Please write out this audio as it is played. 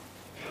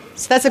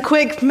So that's a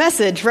quick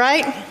message,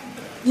 right?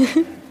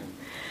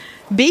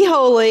 Be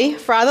holy,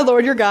 for I, the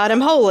Lord your God,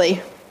 am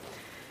holy.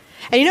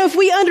 And if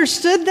we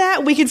understood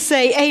that, we could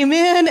say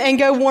amen and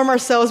go warm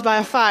ourselves by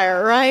a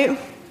fire, right?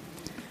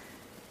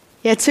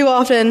 Yet too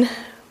often,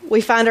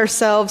 we find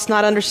ourselves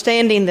not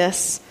understanding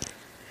this,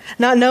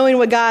 not knowing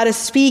what God is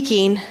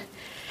speaking,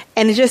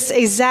 and just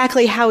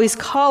exactly how he's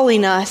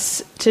calling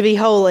us to be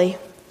holy.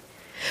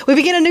 We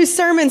begin a new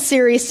sermon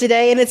series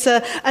today, and it's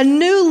a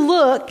new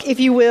look, if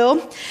you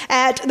will,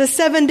 at the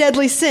 7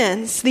 deadly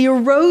sins, the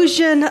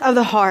erosion of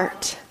the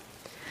heart.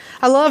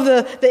 I love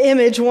the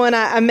image. One,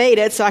 I made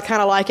it, so I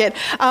kind of like it.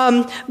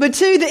 But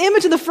two, the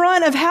image of the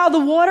front of how the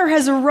water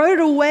has eroded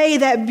away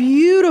that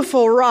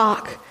beautiful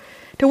rock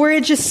to where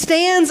it just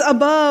stands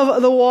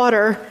above the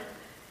water.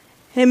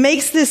 And it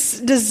makes this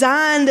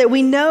design that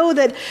we know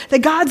that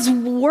God's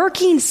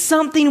working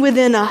something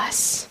within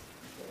us.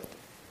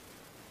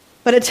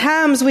 But at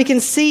times we can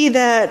see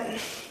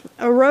that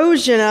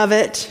erosion of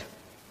it,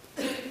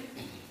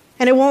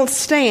 and it won't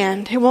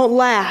stand. It won't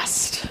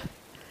last.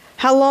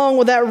 How long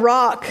will that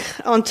rock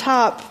on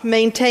top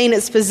maintain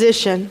its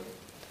position?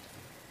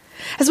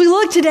 As we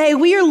look today,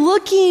 we are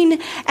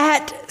looking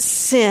at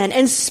sin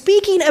and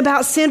speaking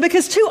about sin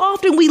because too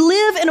often we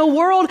live in a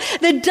world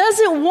that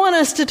doesn't want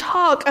us to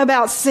talk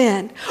about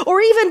sin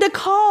or even to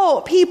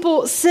call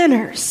people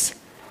sinners.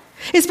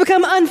 It's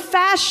become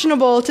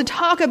unfashionable to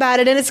talk about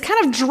it, and it's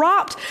kind of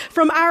dropped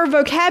from our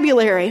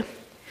vocabulary.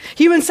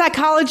 Human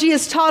psychology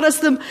has taught us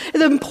the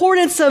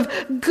importance of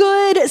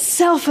good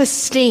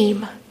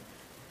self-esteem.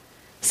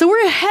 So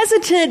we're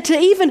hesitant to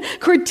even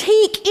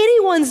critique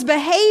anyone's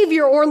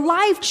behavior or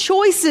life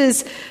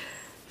choices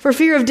for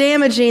fear of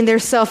damaging their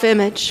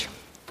self-image.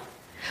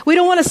 We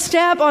don't want to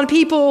step on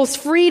people's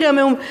freedom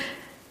and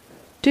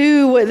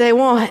do what they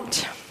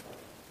want.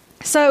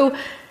 So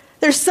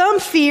there's some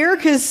fear,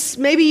 because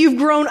maybe you've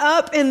grown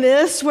up in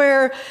this,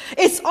 where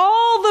it's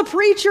all the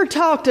preacher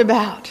talked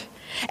about.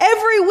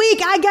 Every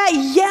week I got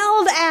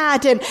yelled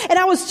at and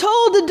I was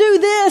told to do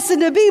this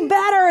and to be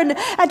better, and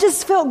I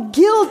just felt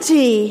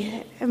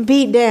guilty and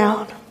beat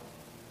down.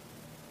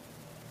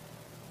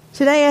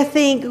 Today I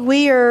think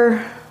we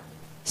are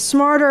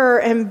smarter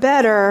and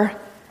better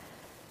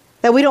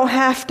that we don't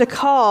have to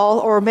call,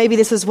 or maybe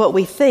this is what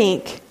we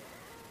think,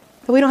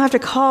 that we don't have to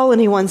call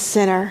anyone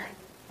sinner.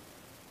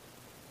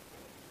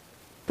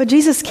 But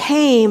Jesus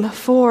came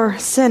for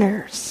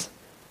sinners.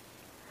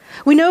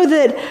 We know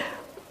that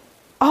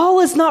all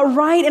is not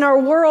right in our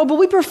world, but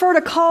we prefer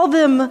to call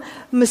them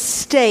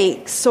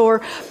mistakes or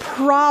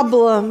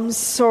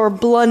problems or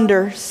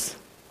blunders.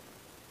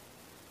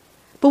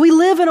 But we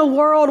live in a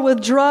world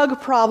with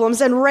drug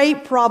problems and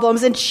rape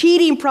problems and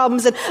cheating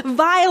problems and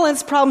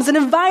violence problems and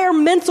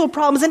environmental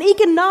problems and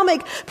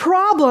economic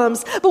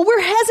problems. But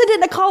we're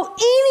hesitant to call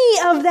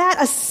any of that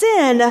a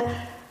sin,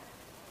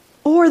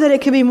 or that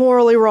it could be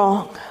morally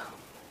wrong.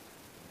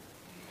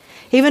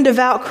 Even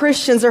devout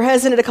Christians are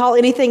hesitant to call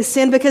anything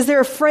sin because they're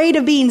afraid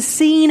of being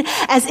seen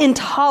as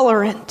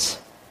intolerant.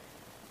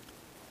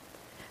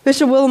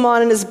 Bishop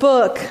Willimon, in his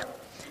book,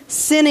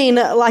 Sinning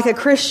Like a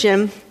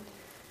Christian,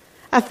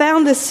 I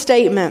found this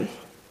statement.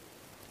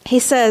 He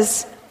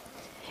says,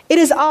 "It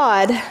is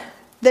odd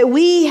that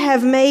we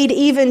have made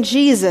even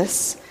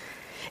Jesus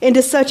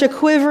into such a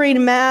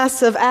quivering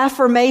mass of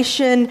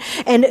affirmation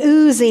and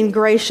oozing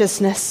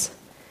graciousness,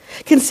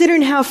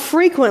 considering how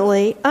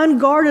frequently,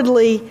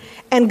 unguardedly,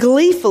 and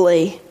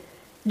gleefully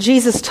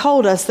Jesus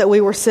told us that we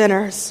were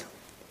sinners.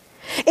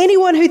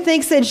 Anyone who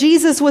thinks that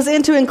Jesus was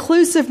into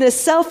inclusiveness,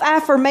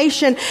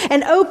 self-affirmation,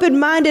 and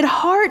open-minded,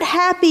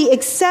 heart-happy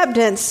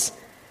acceptance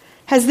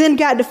has then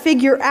got to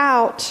figure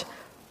out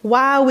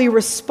why we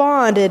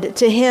responded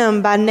to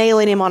him by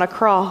nailing him on a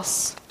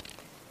cross.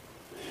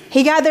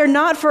 He got there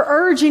not for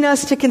urging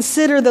us to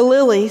consider the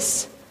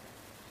lilies,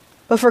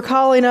 but for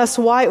calling us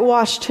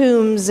whitewashed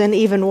tombs and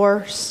even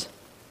worse."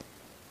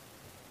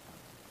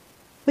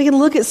 We can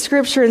look at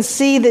Scripture and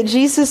see that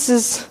Jesus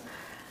is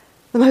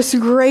the most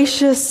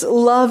gracious,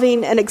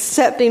 loving, and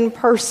accepting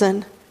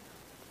person,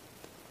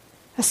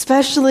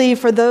 especially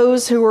for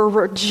those who were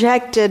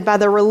rejected by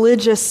the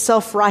religious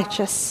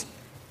self-righteous.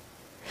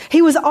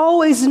 He was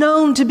always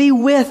known to be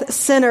with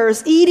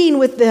sinners, eating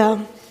with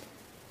them.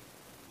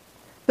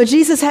 But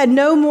Jesus had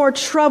no more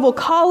trouble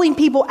calling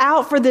people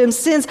out for their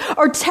sins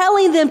or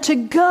telling them to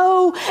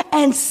go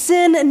and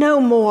sin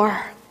no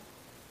more.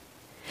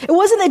 It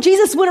wasn't that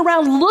Jesus went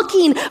around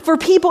looking for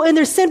people in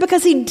their sin,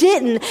 because he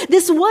didn't.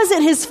 This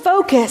wasn't his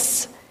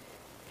focus.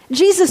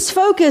 Jesus'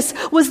 focus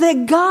was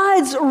that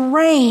God's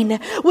reign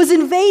was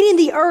invading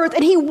the earth,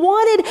 and he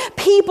wanted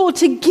people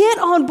to get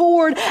on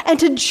board and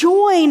to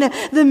join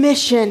the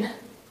mission.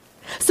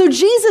 So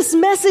Jesus'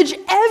 message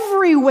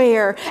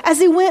everywhere as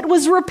he went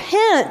was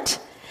repent,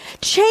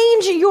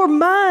 change your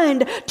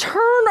mind,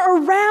 turn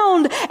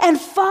around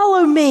and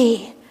follow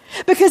me.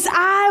 Because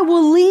I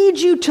will lead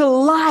you to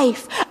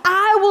life.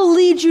 I will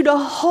lead you to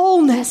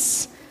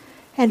wholeness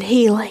and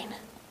healing.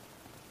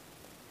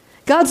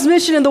 God's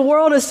mission in the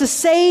world is to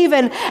save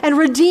and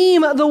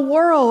redeem the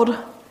world.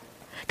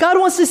 God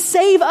wants to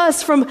save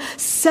us from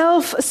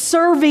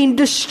self-serving,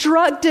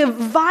 destructive,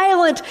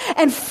 violent,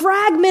 and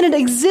fragmented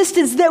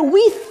existence that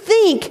we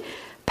think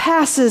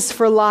passes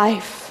for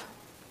life.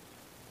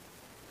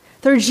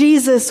 Through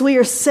Jesus, we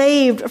are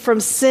saved from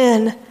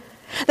sin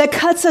that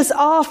cuts us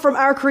off from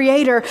our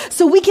Creator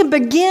so we can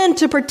begin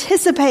to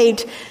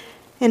participate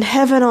in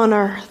heaven on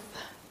earth.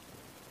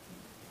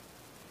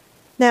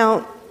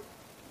 Now,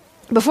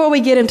 before we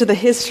get into the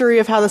history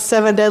of how the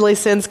 7 deadly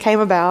sins came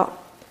about,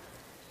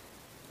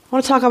 I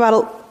want to talk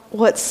about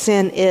what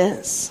sin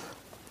is.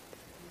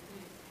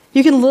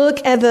 You can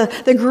look at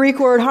the Greek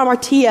word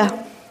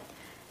hamartia,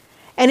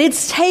 and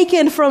it's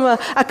taken from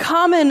a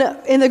common,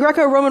 in the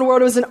Greco-Roman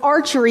world, it was an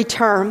archery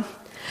term.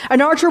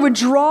 An archer would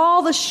draw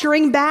the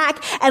string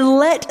back and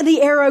let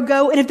the arrow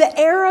go, and if the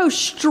arrow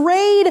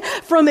strayed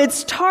from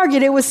its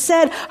target, it was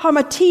said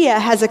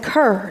hamartia has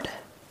occurred.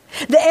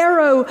 The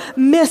arrow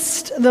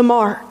missed the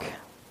mark.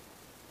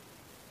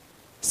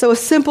 So a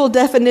simple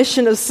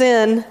definition of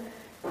sin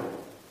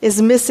is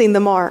missing the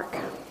mark.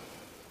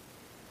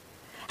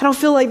 I don't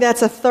feel like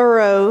that's a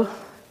thorough,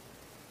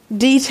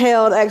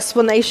 detailed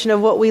explanation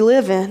of what we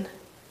live in.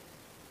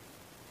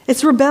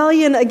 It's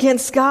rebellion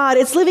against God.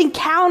 It's living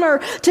counter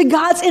to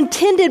God's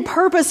intended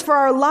purpose for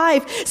our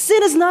life.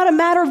 Sin is not a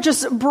matter of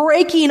just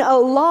breaking a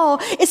law.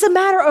 It's a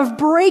matter of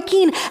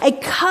breaking a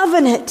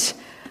covenant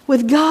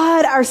with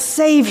God, our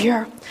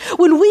Savior.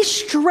 When we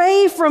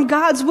stray from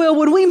God's will,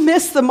 when we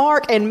miss the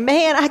mark, and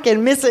man, I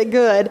can miss it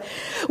good,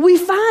 we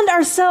find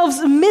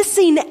ourselves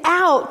missing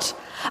out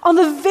on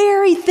the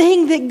very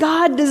thing that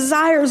God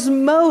desires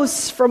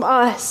most from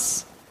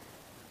us.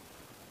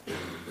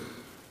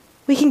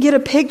 We can get a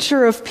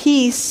picture of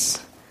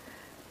peace,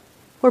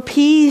 where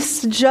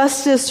peace,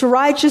 justice,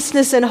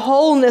 righteousness, and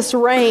wholeness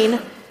reign.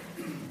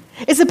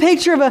 It's a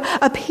picture of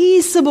a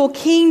peaceable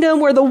kingdom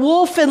where the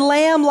wolf and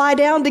lamb lie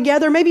down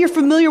together. Maybe you're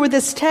familiar with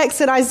this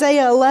text in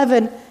Isaiah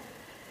 11.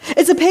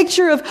 It's a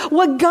picture of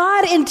what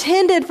God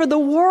intended for the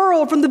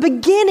world from the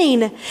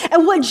beginning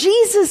and what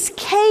Jesus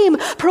came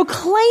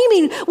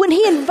proclaiming when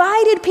he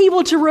invited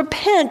people to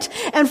repent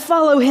and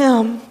follow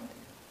him.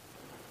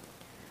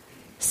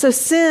 So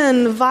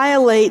sin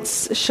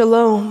violates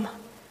shalom.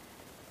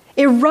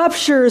 It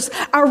ruptures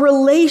our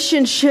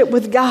relationship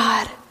with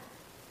God.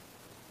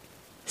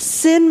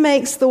 Sin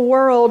makes the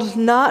world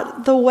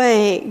not the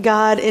way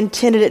God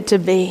intended it to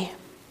be.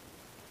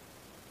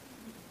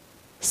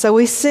 So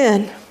we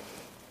sin.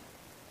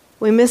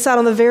 We miss out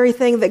on the very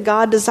thing that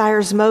God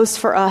desires most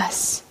for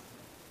us.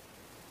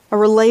 A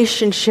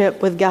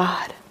relationship with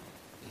God.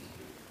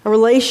 A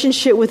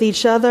relationship with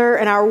each other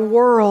and our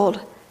world.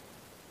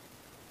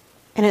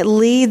 And it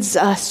leads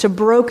us to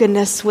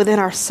brokenness within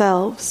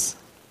ourselves.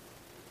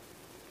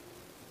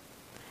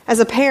 As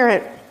a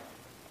parent,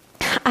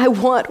 I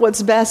want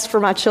what's best for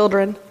my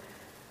children.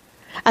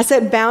 I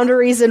set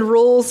boundaries and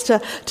rules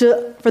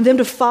for them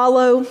to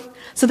follow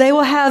so they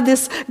will have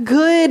this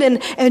good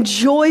and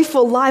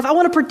joyful life. I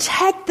want to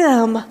protect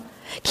them,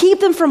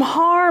 keep them from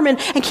harm, and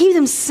keep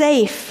them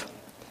safe.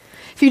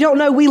 If you don't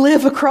know, we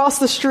live across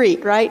the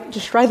street, right?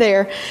 Just right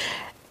there.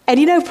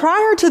 And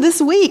prior to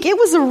this week, it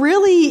was a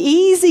really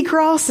easy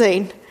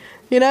crossing.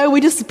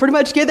 We just pretty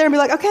much get there and be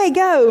like, okay,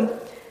 go.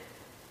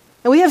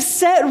 And we have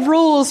set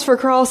rules for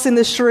crossing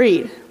the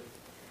street.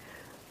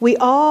 We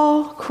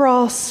all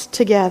cross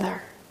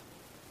together.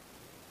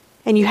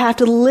 And you have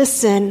to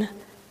listen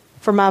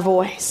for my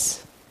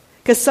voice.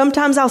 Because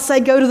sometimes I'll say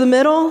go to the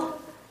middle,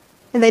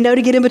 and they know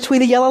to get in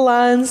between the yellow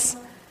lines.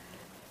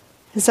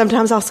 And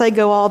sometimes I'll say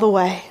go all the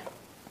way.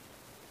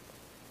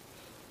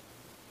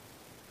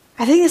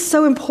 I think it's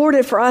so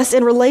important for us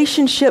in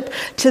relationship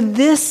to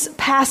this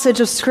passage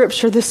of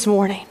Scripture this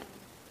morning.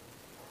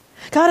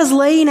 God is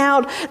laying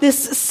out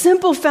this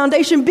simple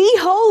foundation. Be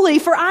holy,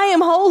 for I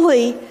am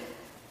holy.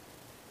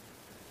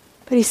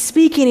 But he's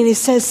speaking and he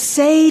says,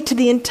 say to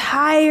the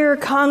entire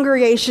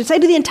congregation, say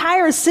to the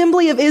entire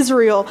assembly of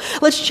Israel,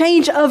 let's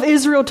change of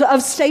Israel to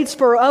of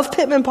Statesboro, of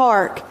Pittman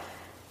Park.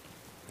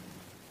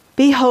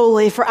 Be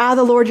holy, for I,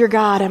 the Lord your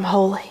God, am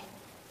holy.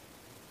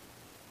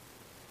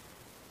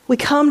 We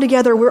come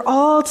together, we're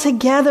all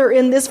together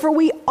in this, for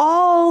we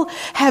all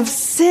have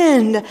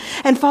sinned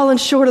and fallen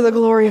short of the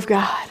glory of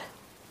God.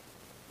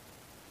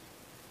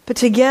 But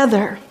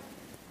together,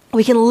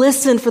 we can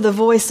listen for the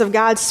voice of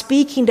God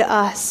speaking to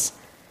us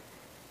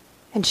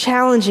and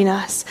challenging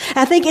us. And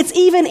I think it's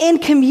even in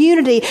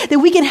community that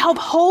we can help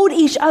hold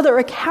each other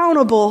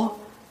accountable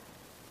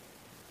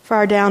for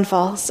our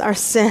downfalls, our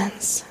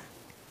sins.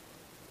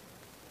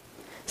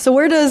 So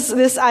where does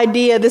this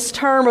idea, this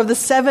term of the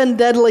 7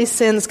 deadly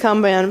sins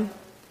come in?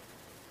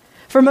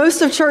 For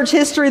most of church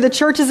history, the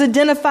church has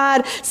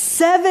identified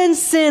 7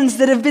 sins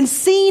that have been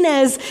seen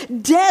as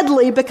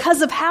deadly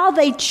because of how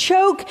they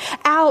choke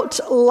out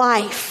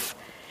life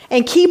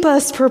and keep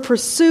us from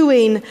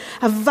pursuing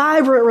a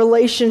vibrant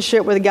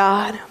relationship with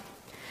God.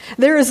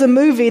 There is a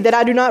movie that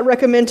I do not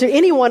recommend to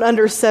anyone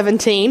under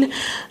 17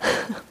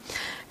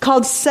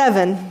 called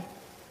Seven.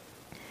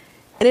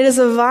 And it is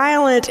a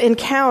violent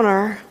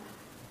encounter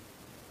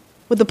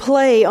with the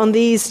play on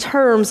these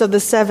terms of the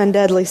 7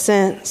 deadly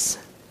sins.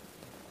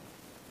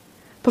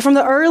 But from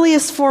the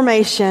earliest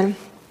formation,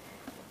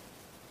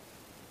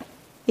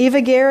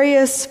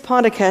 Evagrius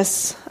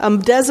Ponticus, a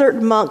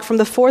desert monk from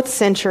the 4th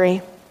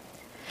century,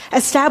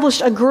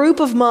 established a group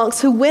of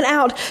monks who went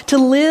out to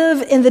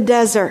live in the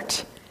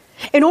desert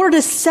in order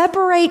to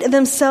separate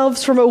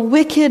themselves from a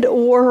wicked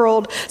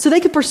world so they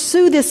could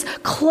pursue this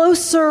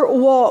closer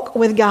walk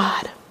with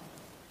God.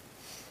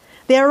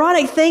 The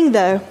ironic thing,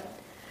 though,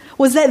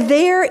 was that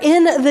there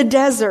in the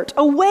desert,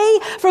 away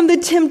from the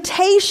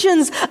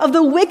temptations of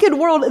the wicked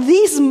world,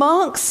 these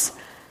monks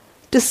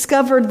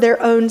discovered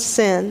their own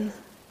sin.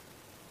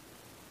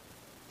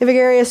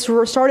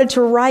 Evagrius started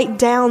to write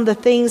down the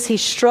things he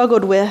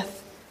struggled with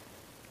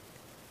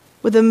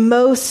the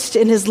most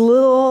in his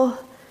little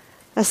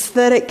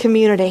ascetic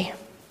community.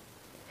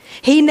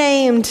 He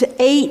named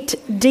 8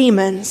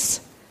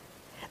 demons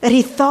that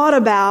he thought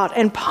about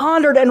and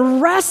pondered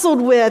and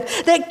wrestled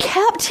with that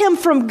kept him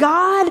from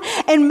God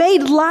and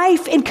made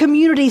life in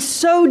community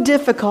so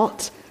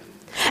difficult.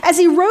 As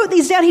he wrote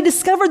these down, he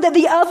discovered that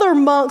the other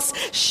monks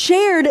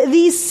shared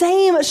these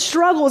same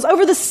struggles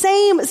over the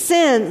same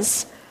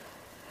sins.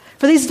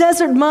 For these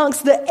desert monks,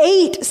 the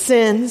 8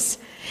 sins,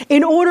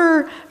 in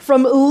order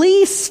from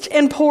least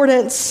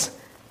importance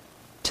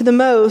to the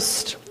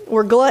most,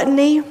 were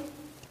gluttony,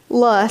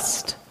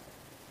 lust,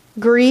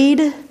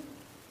 greed,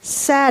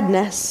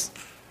 sadness,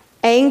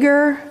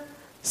 anger,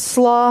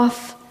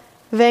 sloth,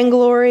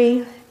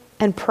 vainglory,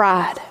 and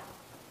pride.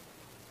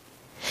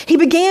 He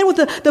began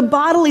with the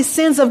bodily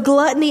sins of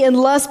gluttony and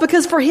lust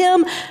because for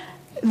him,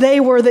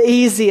 they were the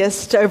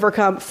easiest to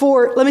overcome.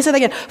 Let me say that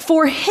again.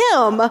 For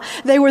him,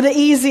 they were the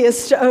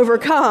easiest to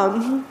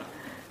overcome.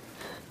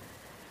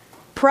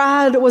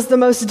 Pride was the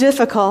most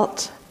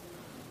difficult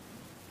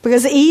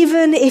because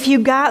even if you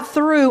got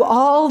through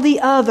all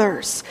the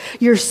others,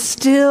 you're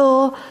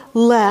still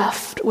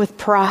left with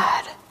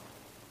pride.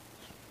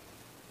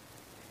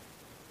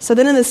 So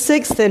then in the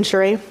 6th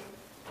century,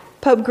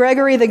 Pope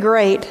Gregory the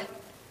Great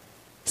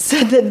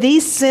said that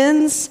these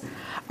sins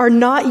are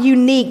not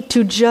unique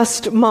to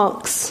just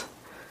monks.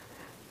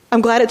 I'm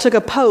glad it took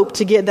a pope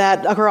to get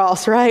that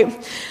across,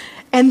 right?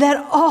 And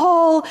that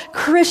all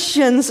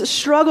Christians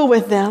struggle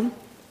with them.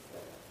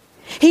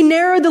 He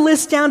narrowed the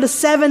list down to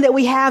 7 that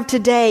we have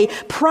today: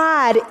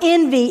 pride,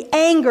 envy,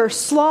 anger,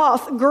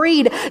 sloth,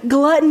 greed,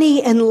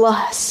 gluttony, and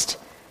lust.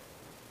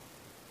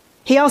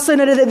 He also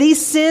noted that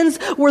these sins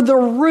were the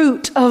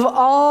root of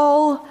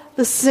all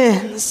the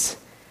sins.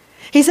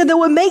 He said that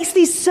what makes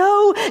these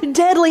so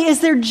deadly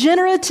is their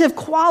generative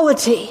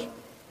quality.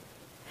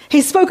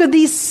 He spoke of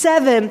these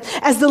 7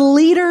 as the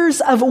leaders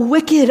of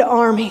wicked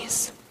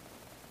armies.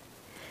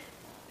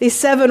 These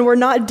 7 were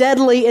not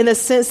deadly in the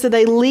sense that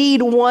they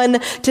lead one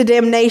to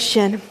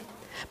damnation,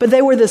 but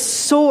they were the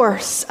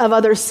source of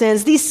other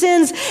sins. These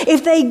sins,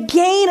 if they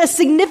gain a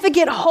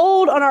significant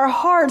hold on our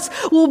hearts,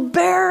 will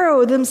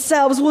burrow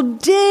themselves, will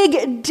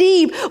dig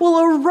deep,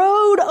 will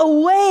erode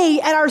away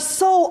at our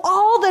soul.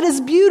 All that is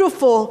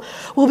beautiful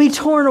will be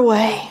torn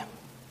away.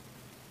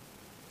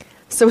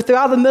 So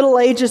throughout the Middle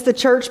Ages, the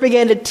church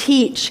began to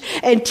teach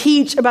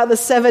about the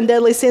 7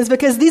 deadly sins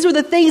because these were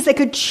the things that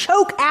could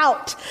choke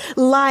out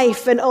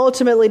life and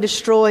ultimately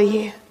destroy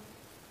you.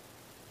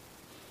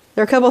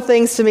 There are a couple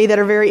things to me that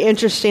are very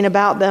interesting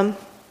about them.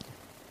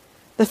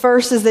 The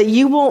first is that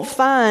you won't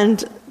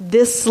find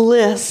this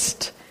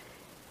list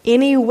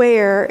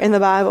anywhere in the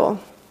Bible.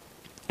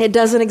 It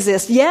doesn't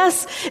exist.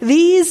 Yes,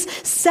 these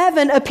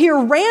 7 appear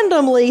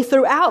randomly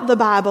throughout the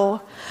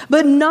Bible,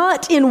 but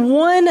not in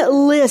one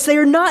list. They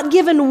are not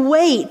given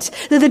weight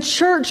that the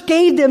church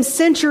gave them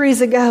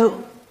centuries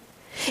ago.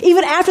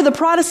 Even after the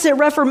Protestant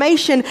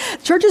Reformation,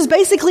 churches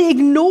basically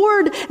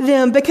ignored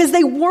them because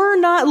they were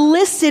not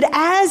listed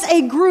as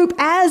a group,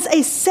 as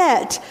a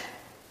set.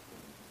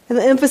 And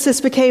the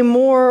emphasis became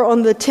more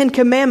on the 10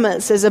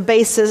 Commandments as a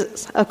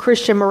basis of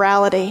Christian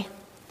morality.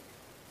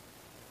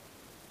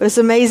 But it's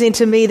amazing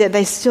to me that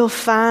they still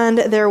find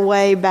their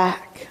way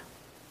back.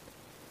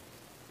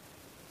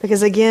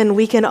 Because again,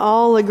 we can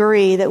all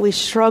agree that we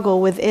struggle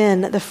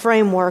within the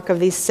framework of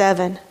these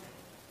 7.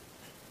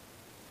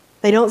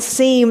 They don't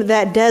seem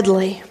that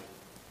deadly.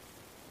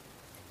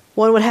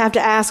 One would have to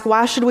ask,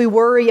 why should we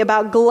worry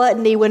about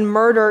gluttony when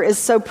murder is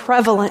so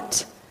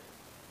prevalent?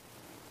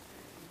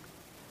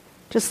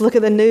 Just look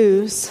at the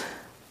news.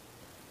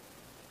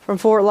 From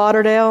Fort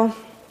Lauderdale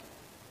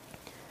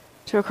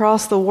to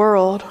across the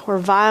world where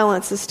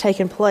violence is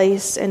taking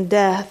place and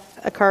death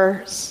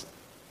occurs.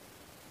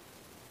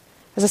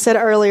 As I said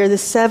earlier, the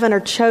 7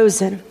 are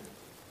chosen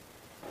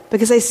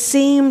because they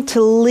seem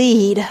to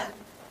lead.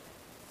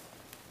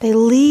 They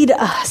lead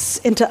us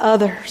into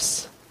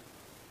others.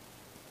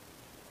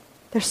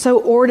 They're so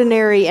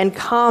ordinary and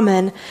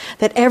common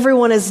that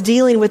everyone is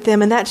dealing with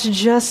them, and that's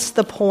just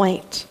the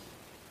point.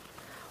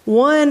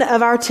 One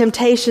of our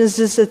temptations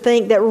is to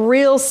think that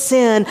real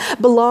sin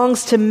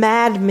belongs to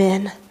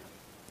madmen,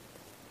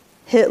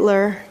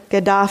 Hitler,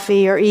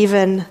 Gaddafi, or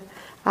even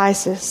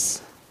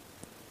ISIS.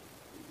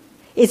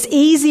 It's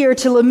easier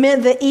to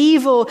lament the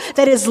evil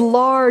that is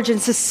large and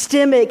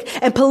systemic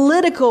and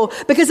political,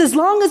 because as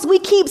long as we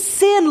keep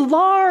sin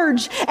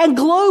large and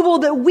global,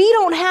 that we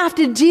don't have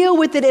to deal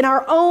with it in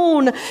our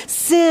own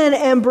sin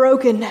and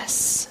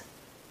brokenness.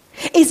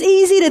 It's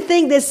easy to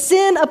think that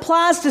sin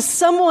applies to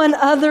someone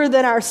other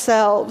than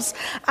ourselves.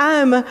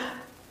 I'm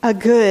a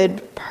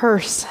good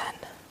person.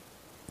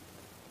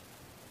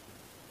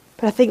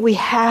 But I think we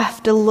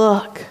have to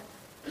look.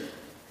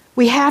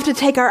 We have to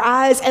take our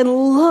eyes and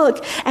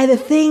look at the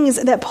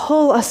things that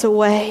pull us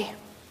away.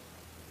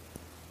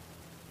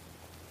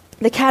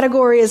 The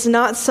category is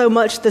not so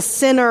much the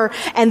sinner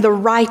and the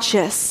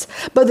righteous,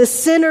 but the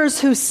sinners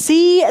who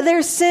see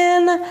their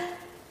sin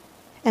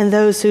and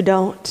those who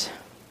don't.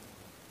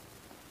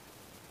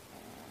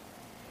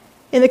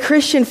 In the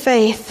Christian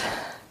faith,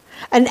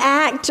 an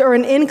act or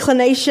an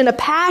inclination, a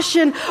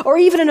passion or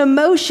even an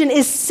emotion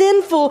is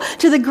sinful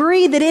to the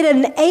degree that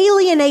it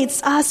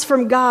alienates us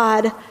from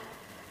God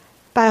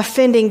by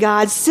offending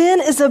God. Sin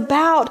is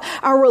about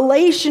our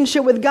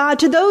relationship with God.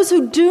 To those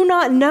who do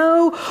not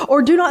know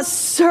or do not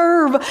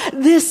serve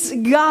this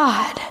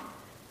God,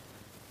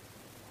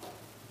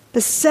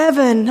 the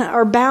 7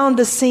 are bound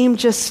to seem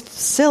just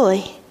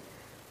silly.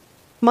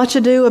 Much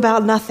ado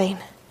about nothing.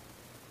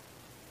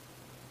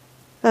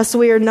 Thus,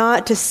 we are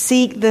not to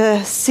seek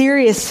the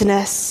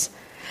seriousness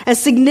and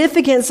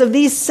significance of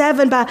these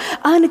 7 by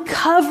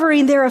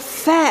uncovering their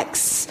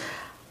effects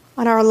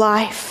on our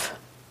life.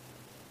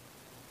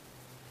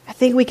 I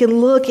think we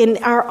can look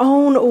in our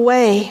own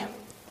way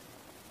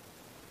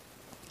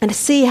and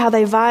see how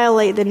they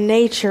violate the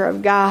nature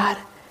of God.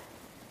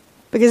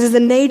 Because it's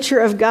the nature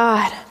of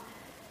God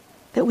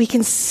that we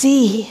can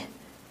see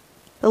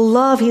the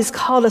love He's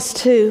called us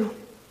to.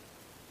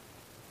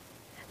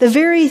 The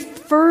very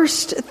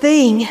first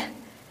thing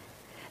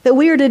that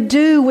we are to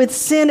do with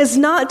sin is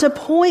not to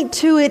point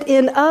to it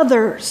in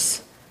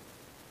others,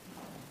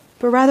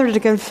 but rather to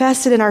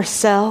confess it in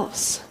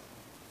ourselves.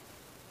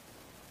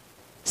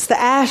 It's the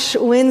Ash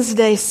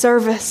Wednesday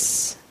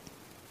service.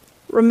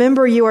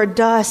 Remember you are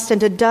dust, and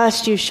to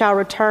dust you shall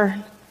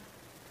return.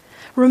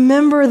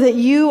 Remember that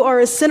you are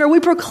a sinner. We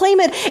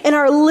proclaim it in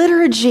our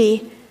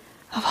liturgy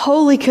of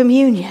Holy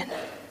Communion.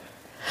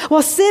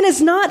 While sin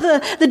is not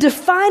the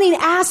defining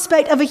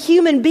aspect of a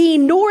human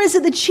being, nor is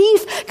it the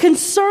chief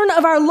concern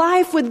of our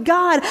life with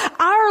God,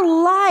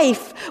 our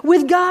life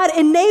with God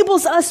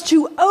enables us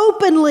to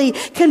openly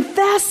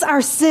confess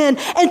our sin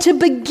and to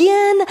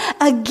begin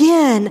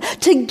again,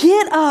 to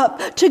get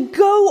up, to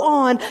go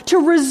on, to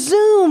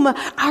resume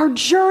our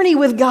journey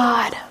with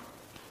God.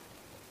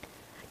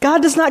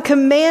 God does not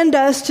command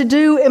us to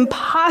do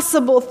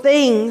impossible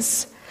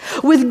things.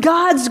 With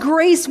God's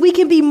grace, we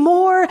can be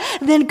more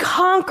than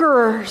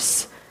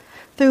conquerors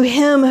through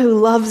Him who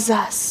loves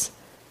us.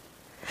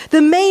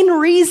 The main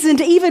reason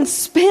to even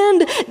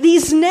spend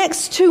these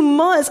next 2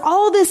 months,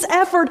 all this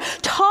effort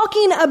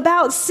talking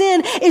about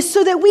sin, is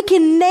so that we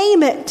can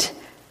name it,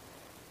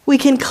 we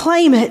can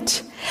claim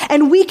it,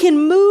 and we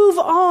can move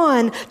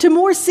on to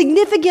more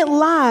significant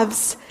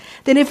lives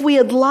than if we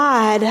had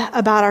lied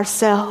about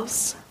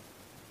ourselves.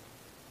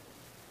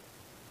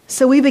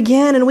 So we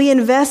begin and we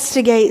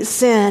investigate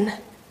sin.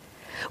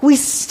 We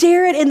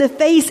stare it in the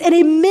face and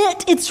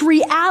admit its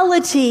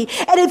reality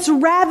and its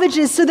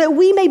ravages so that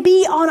we may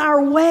be on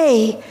our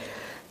way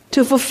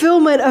to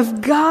fulfillment of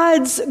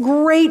God's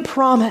great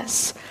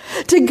promise.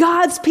 To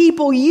God's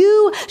people,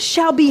 you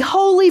shall be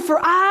holy, for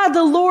I,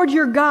 the Lord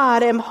your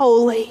God, am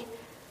holy.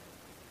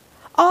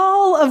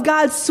 All of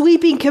God's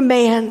sweeping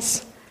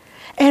commands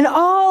and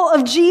all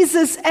of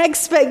Jesus'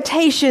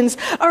 expectations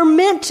are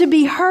meant to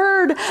be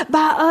heard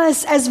by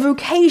us as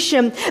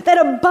vocation, that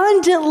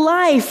abundant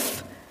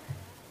life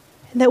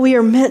that we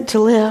are meant to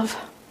live.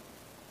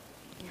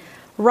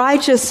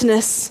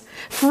 Righteousness,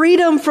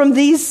 freedom from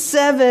these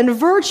 7,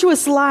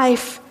 virtuous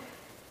life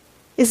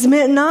is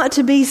meant not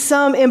to be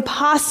some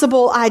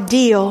impossible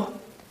ideal,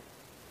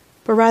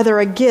 but rather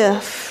a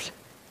gift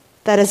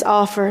that is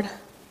offered.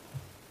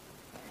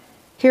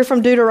 Hear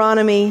from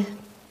Deuteronomy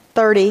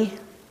 30,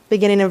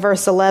 beginning in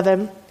verse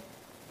 11.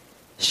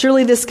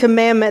 Surely this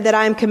commandment that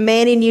I am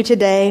commanding you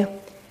today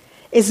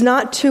is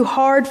not too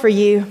hard for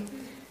you,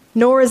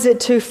 nor is it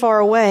too far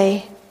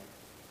away.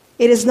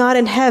 It is not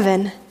in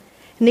heaven,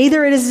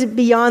 neither is it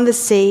beyond the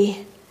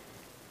sea.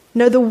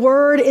 No, the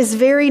word is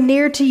very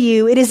near to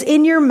you. It is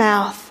in your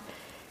mouth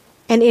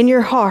and in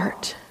your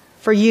heart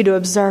for you to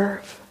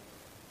observe.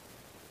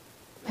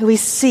 May we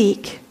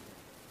seek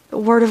the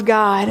word of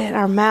God in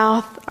our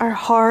mouth, our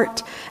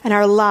heart, and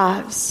our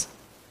lives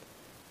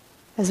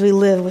as we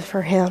live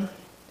for Him.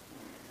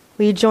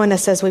 Will you join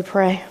us as we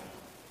pray?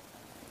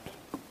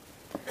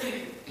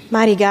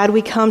 Mighty God,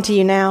 we come to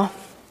you now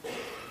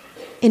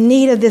in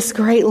need of this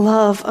great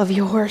love of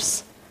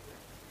yours,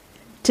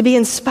 to be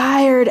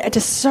inspired,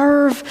 to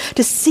serve,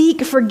 to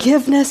seek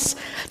forgiveness,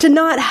 to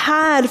not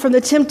hide from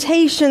the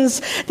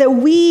temptations that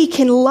we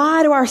can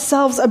lie to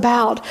ourselves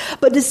about,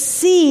 but to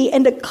see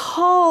and to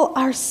call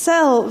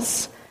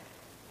ourselves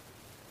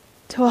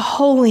to a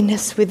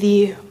holiness with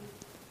you.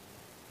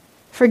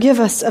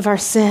 Forgive us of our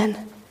sin.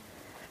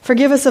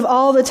 Forgive us of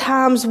all the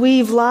times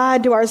we've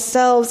lied to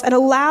ourselves, and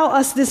allow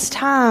us this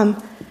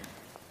time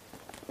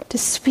to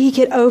speak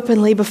it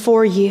openly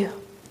before you,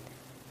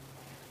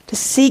 to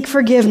seek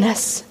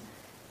forgiveness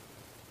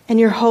and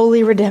your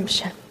holy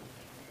redemption.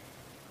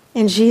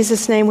 In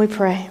Jesus' name we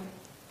pray.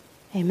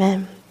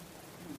 Amen.